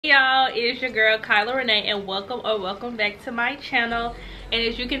Y'all, it is your girl Kyla Renee, and welcome back to my channel. And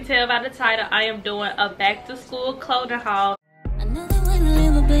as you can tell by the title, I am doing a back to school clothing haul. I know that when I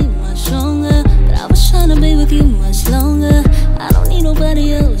never be much longer, but I was trying to be with you much longer. I don't need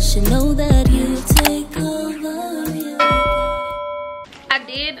nobody else, you know that you take over. I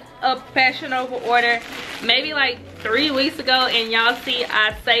did a Fashion Over order maybe like 3 weeks ago, and y'all see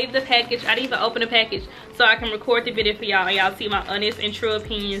I saved the package. I didn't even open the package so I can record the video for y'all, and y'all see my honest and true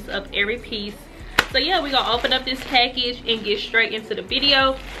opinions of every piece. So yeah, we're gonna open up this package and get straight into the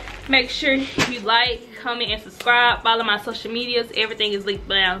video. Make sure you like, comment, and subscribe. Follow my social medias. Everything is linked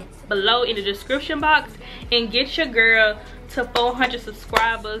down below in the description box. And get your girl to 400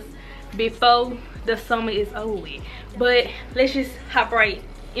 subscribers before the summer is over. But let's just hop right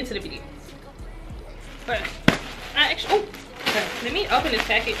into the video. But let me open this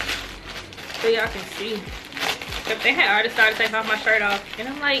package so y'all can see. If they had already started taking off my shirt off, and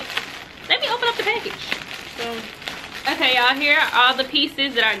I'm like, let me open up the package. So okay, y'all, here are all the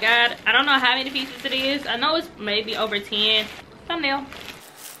pieces that I got. I don't know how many pieces it is. I know it's maybe over 10. Thumbnail.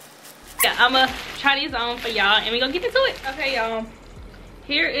 Yeah, I'm gonna try these on for y'all and we're gonna get into it. Okay, y'all,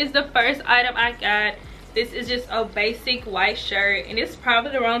 here is the first item I got. This is just a basic white shirt, and it's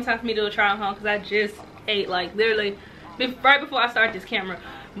probably the wrong time for me to do a try on home because I just ate like literally right before I start this camera.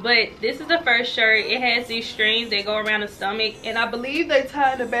 But this is the first shirt. It has these strings that go around the stomach, and I believe they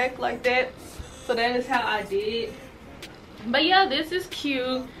tie in the back like that. So that is how I did it. But yeah, this is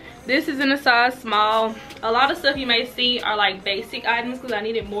cute. This is in a size small. A lot of stuff you may see are like basic items because I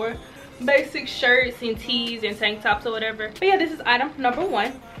needed more basic shirts and tees and tank tops or whatever. But yeah, this is item number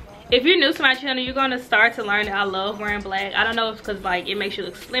 1. If you're new to my channel, you're gonna start to learn that I love wearing black. I don't know if it's because like it makes you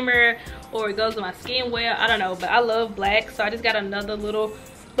look slimmer or it goes with my skin well, I don't know, but I love black. So I just got another little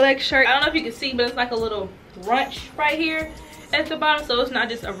black shirt. I don't know if you can see, but it's like a little runch right here at the bottom. So it's not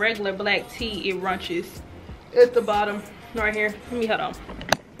just a regular black tee, it runches at the bottom right here. Let me hold on.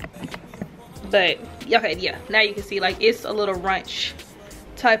 But okay, yeah, now you can see like it's a little runch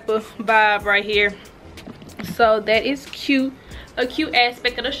type of vibe right here. So that is cute. A cute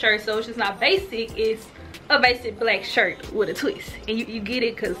aspect of the shirt. So it's just not basic, it's a basic black shirt with a twist, and you get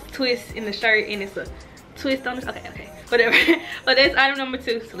it because twist in the shirt and it's a twist on it. Okay, whatever. But that's item number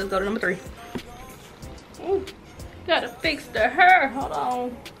 2. So let's go to number 3. Ooh, gotta fix the hair, hold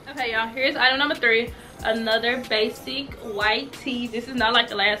on. Okay, y'all, here's item number 3. Another basic white tee. This is not like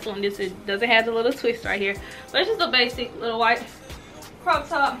the last one. This doesn't have the little twist right here, but it's just a basic little white crop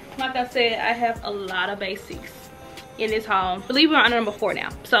top. Like I said, I have a lot of basics in this haul. I believe we're on item number 4 now.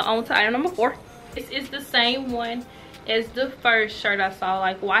 So on to item number 4. This is the same one as the first shirt I saw.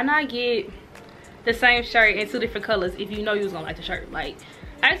 Like, why not get the same shirt in 2 different colors if you know you was gonna like the shirt? Like,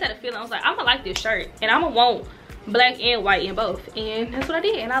 I just had a feeling. I was like, I'm gonna like this shirt and I'm gonna want black and white in both, and that's what I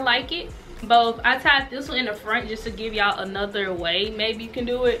did, and I like it both. I tied this one in the front just to give y'all another way maybe you can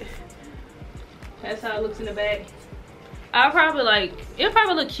do it. That's how it looks in the back. It'll probably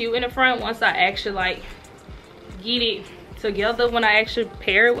look cute in the front once I actually like get it together, when I actually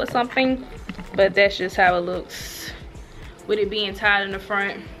pair it with something. But that's just how it looks with it being tied in the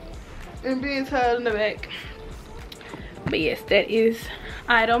front and being tied in the back. But yes, that is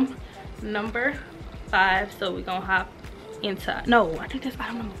item number 5. So we're gonna hop into, no, I think that's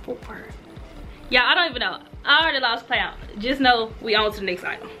item number 4. Yeah, I don't even know, I already lost count. Just know we on to the next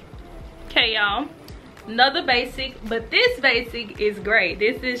item. Okay, y'all, another basic, but this basic is great.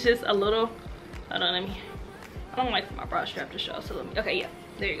 This is just a little, hold on, I don't like for my bra strap to show, so let me, okay, yeah,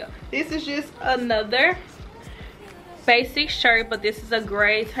 there you go. This is just another basic shirt, but this is a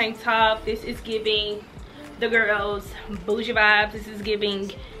gray tank top. This is giving the girls bougie vibes. This is giving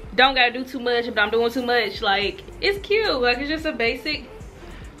don't gotta do too much, but I'm doing too much. Like, it's cute. Like, it's just a basic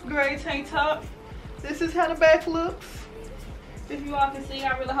gray tank top. This is how the back looks. If you all can see,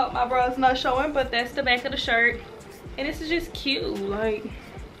 I really hope my bra is not showing, but that's the back of the shirt. And this is just cute, like,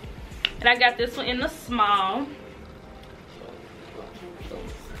 and I got this one in the small.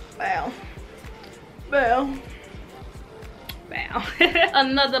 Bow.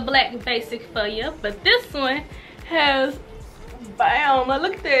 Another black basic for you, but this one has bow. Like,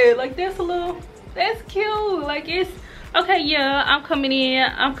 look at that. Like, that's cute. Like, it's okay. Yeah, I'm coming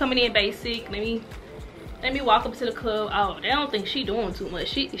in basic. Let me walk up to the club. Oh, they don't think she doing too much.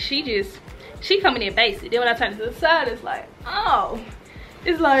 She coming in basic. Then when I turn to the side, it's like, oh,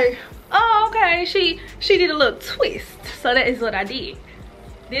 it's like, oh, okay, she did a little twist. So that is what I did.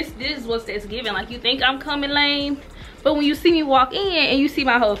 This is what that's giving. Like, you think I'm coming lame, but when you see me walk in and you see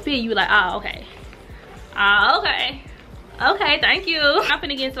my whole fit, you like, oh, okay. Okay, thank you. I'm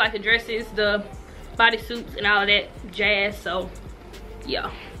finna get into like the dresses, the bodysuits, and all of that jazz. So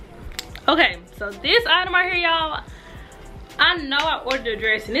yeah, Okay, so this item right here, y'all, I know I ordered a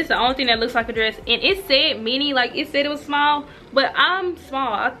dress and it's the only thing that looks like a dress, and it said mini, like it said it was small, but I'm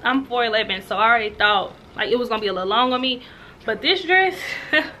small. I'm 4'11", so I already thought like it was gonna be a little long on me. But this dress,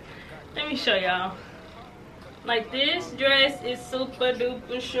 let me show y'all. Like this dress is super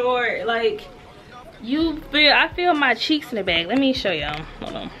duper short. Like I feel my cheeks in the back. Let me show y'all.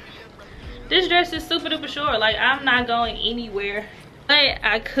 Hold on. This dress is super duper short. Like I'm not going anywhere. But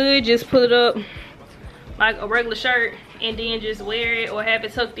I could just put up like a regular shirt and then just wear it, or have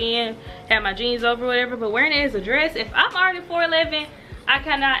it tucked in, have my jeans over, whatever. But wearing it as a dress, if I'm already 4'11", I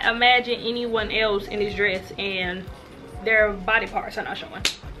cannot imagine anyone else in this dress and their body parts are not showing.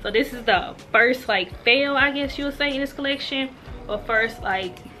 So this is the first like fail, I guess you would say, in this collection, or first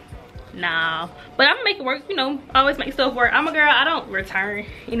like nah. But I'm gonna make it work, you know. I always make stuff work. I'm a girl, I don't return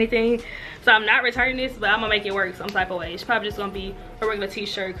anything, so I'm not returning this, but I'm gonna make it work some type of way. It's probably just gonna be a regular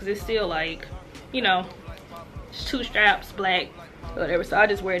t-shirt because it's still like, you know, 2 straps, black, whatever. So I'll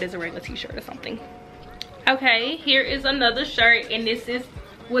just wear it as a regular t-shirt or something. Okay, here is another shirt, and this is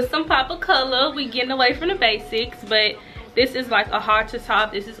with some pop of color. We getting away from the basics, but this is like a hard to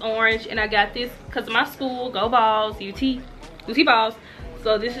top. This is orange, and I got this because of my school, go Balls, UT Balls.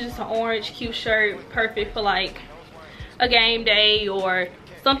 So this is just an orange cute shirt, perfect for like a game day or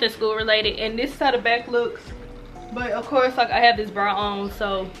something school related. And this is how the back looks. But of course, like I have this bra on,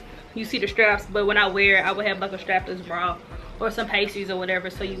 so you see the straps, but when I wear it, I would have like a strapless bra or some pasties or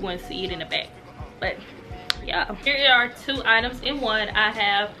whatever, so you wouldn't see it in the back. But yeah, here are 2 items in one. I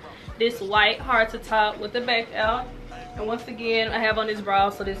have this white hard to top with the back out, and once again I have on this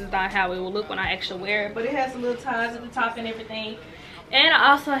bra, so this is not how it will look when I actually wear it, but it has some little ties at the top and everything. And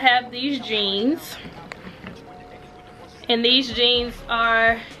I also have these jeans, and these jeans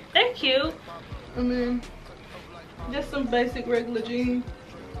are, they're cute. I mean, just some basic regular jeans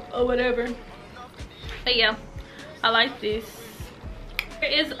or whatever. But yeah, I like this. There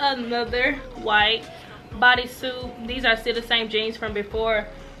is another white bodysuit. These are still the same jeans from before.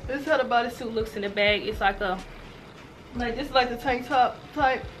 This is how the bodysuit looks in the bag. It's like a, like this is like the tank top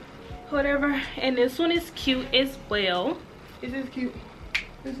type, whatever. And this one is cute as well. This is cute.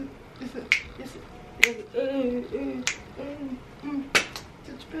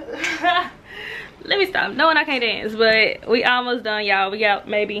 Let me stop knowing I can't dance, but we almost done, y'all. We got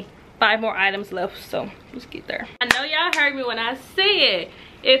maybe 5 more items left, so let's get there. I know y'all heard me when I said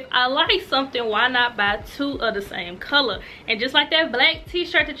if I like something, why not buy 2 of the same color? And just like that black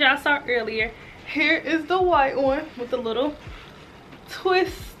t-shirt that y'all saw earlier, here is the white one with the little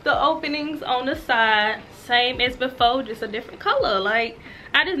twist, the openings on the side, same as before, just a different color. Like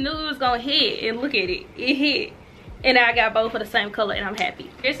I just knew it was gonna hit, and look at it, it hit. And I got both of the same color, and I'm happy.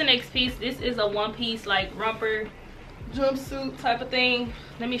 Here's the next piece. This is a one-piece like romper jumpsuit type of thing.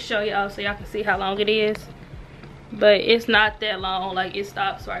 Let me show y'all so y'all can see how long it is. But it's not that long. Like it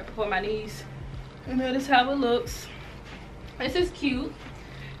stops right before my knees. And that is how it looks. This is cute.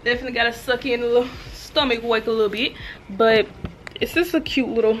 Definitely gotta suck in a little stomach work a little bit. But it's just a cute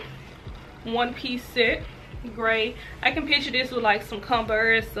little one-piece set. Gray. I can picture this with like some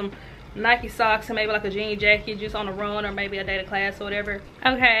Converse, some Nike socks, and maybe like a jean jacket just on a run, or maybe a day to class or whatever.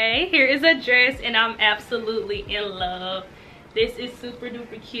 Okay, here is a dress, and I'm absolutely in love. This is super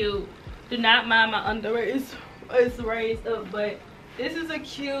duper cute. Do not mind my underwear, it's raised up, but this is a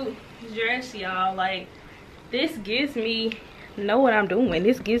cute dress, y'all. Like this gives me, know what I'm doing,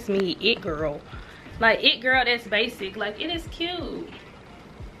 this gives me it girl. Like it girl that's basic. Like it is cute.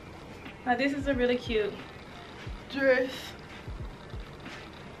 Like this is a really cute dress.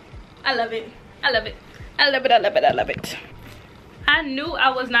 I love it. I love it. I love it. I love it. I love it. I knew I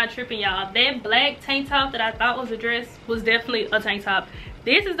was not tripping, y'all. That black tank top that I thought was a dress was definitely a tank top.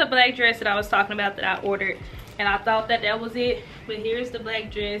 This is the black dress that I was talking about that I ordered, and I thought that that was it. But here's the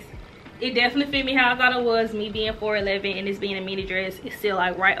black dress. It definitely fit me how I thought it was. Me being 4'11" and this being a mini dress, it's still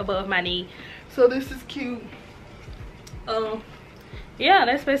like right above my knee. So this is cute. Yeah,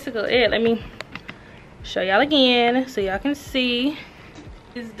 that's basically it. Let me show y'all again so y'all can see.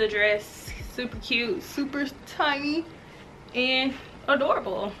 This is the dress. Super cute, super tiny, and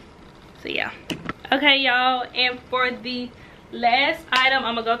adorable. So yeah. Okay, y'all, and for the last item,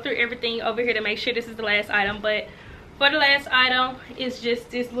 I'm gonna go through everything over here to make sure this is the last item. But for the last item, it's just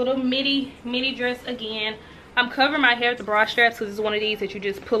this little mini dress again. I'm covering my hair with the bra straps because it's one of these that you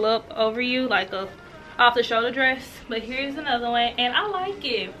just pull up over you like a off the shoulder dress. But here's another one, and I like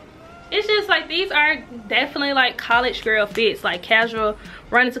it. It's just like, these are definitely like college girl fits, like casual,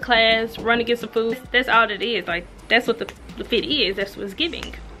 running to class, run to get some food. That's all it is. Like that's what the fit is. That's what it's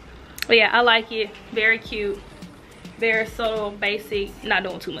giving. But yeah, I like it. Very cute, Very subtle, basic, not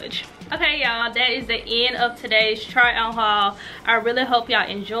doing too much. Okay, y'all, that is the end of today's try on haul. I really hope y'all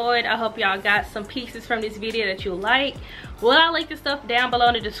enjoyed. I hope y'all got some pieces from this video that you like. Will I link the stuff down below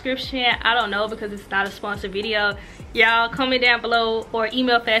in the description? I don't know, because it's not a sponsored video. Y'all comment down below or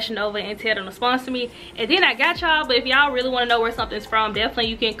email Fashion Nova and tell them to sponsor me, and then I got y'all. But if y'all really want to know where something's from, definitely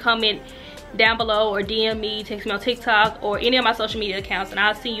you can comment down below or DM me, text me on TikTok or any of my social media accounts, and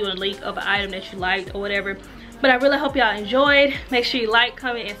I'll send you a link of an item that you liked or whatever. But I really hope y'all enjoyed. Make sure you like,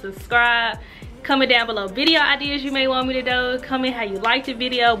 comment, and subscribe. Comment down below video ideas you may want me to do. Comment how you liked the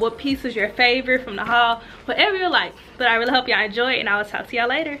video, what piece was your favorite from the haul, whatever you like. But I really hope y'all enjoy it, and I will talk to y'all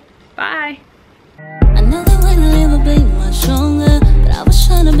later. Bye. Another way to live a bit much stronger, but I was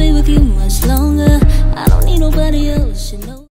trying to be with you much longer. I don't need nobody else, you know.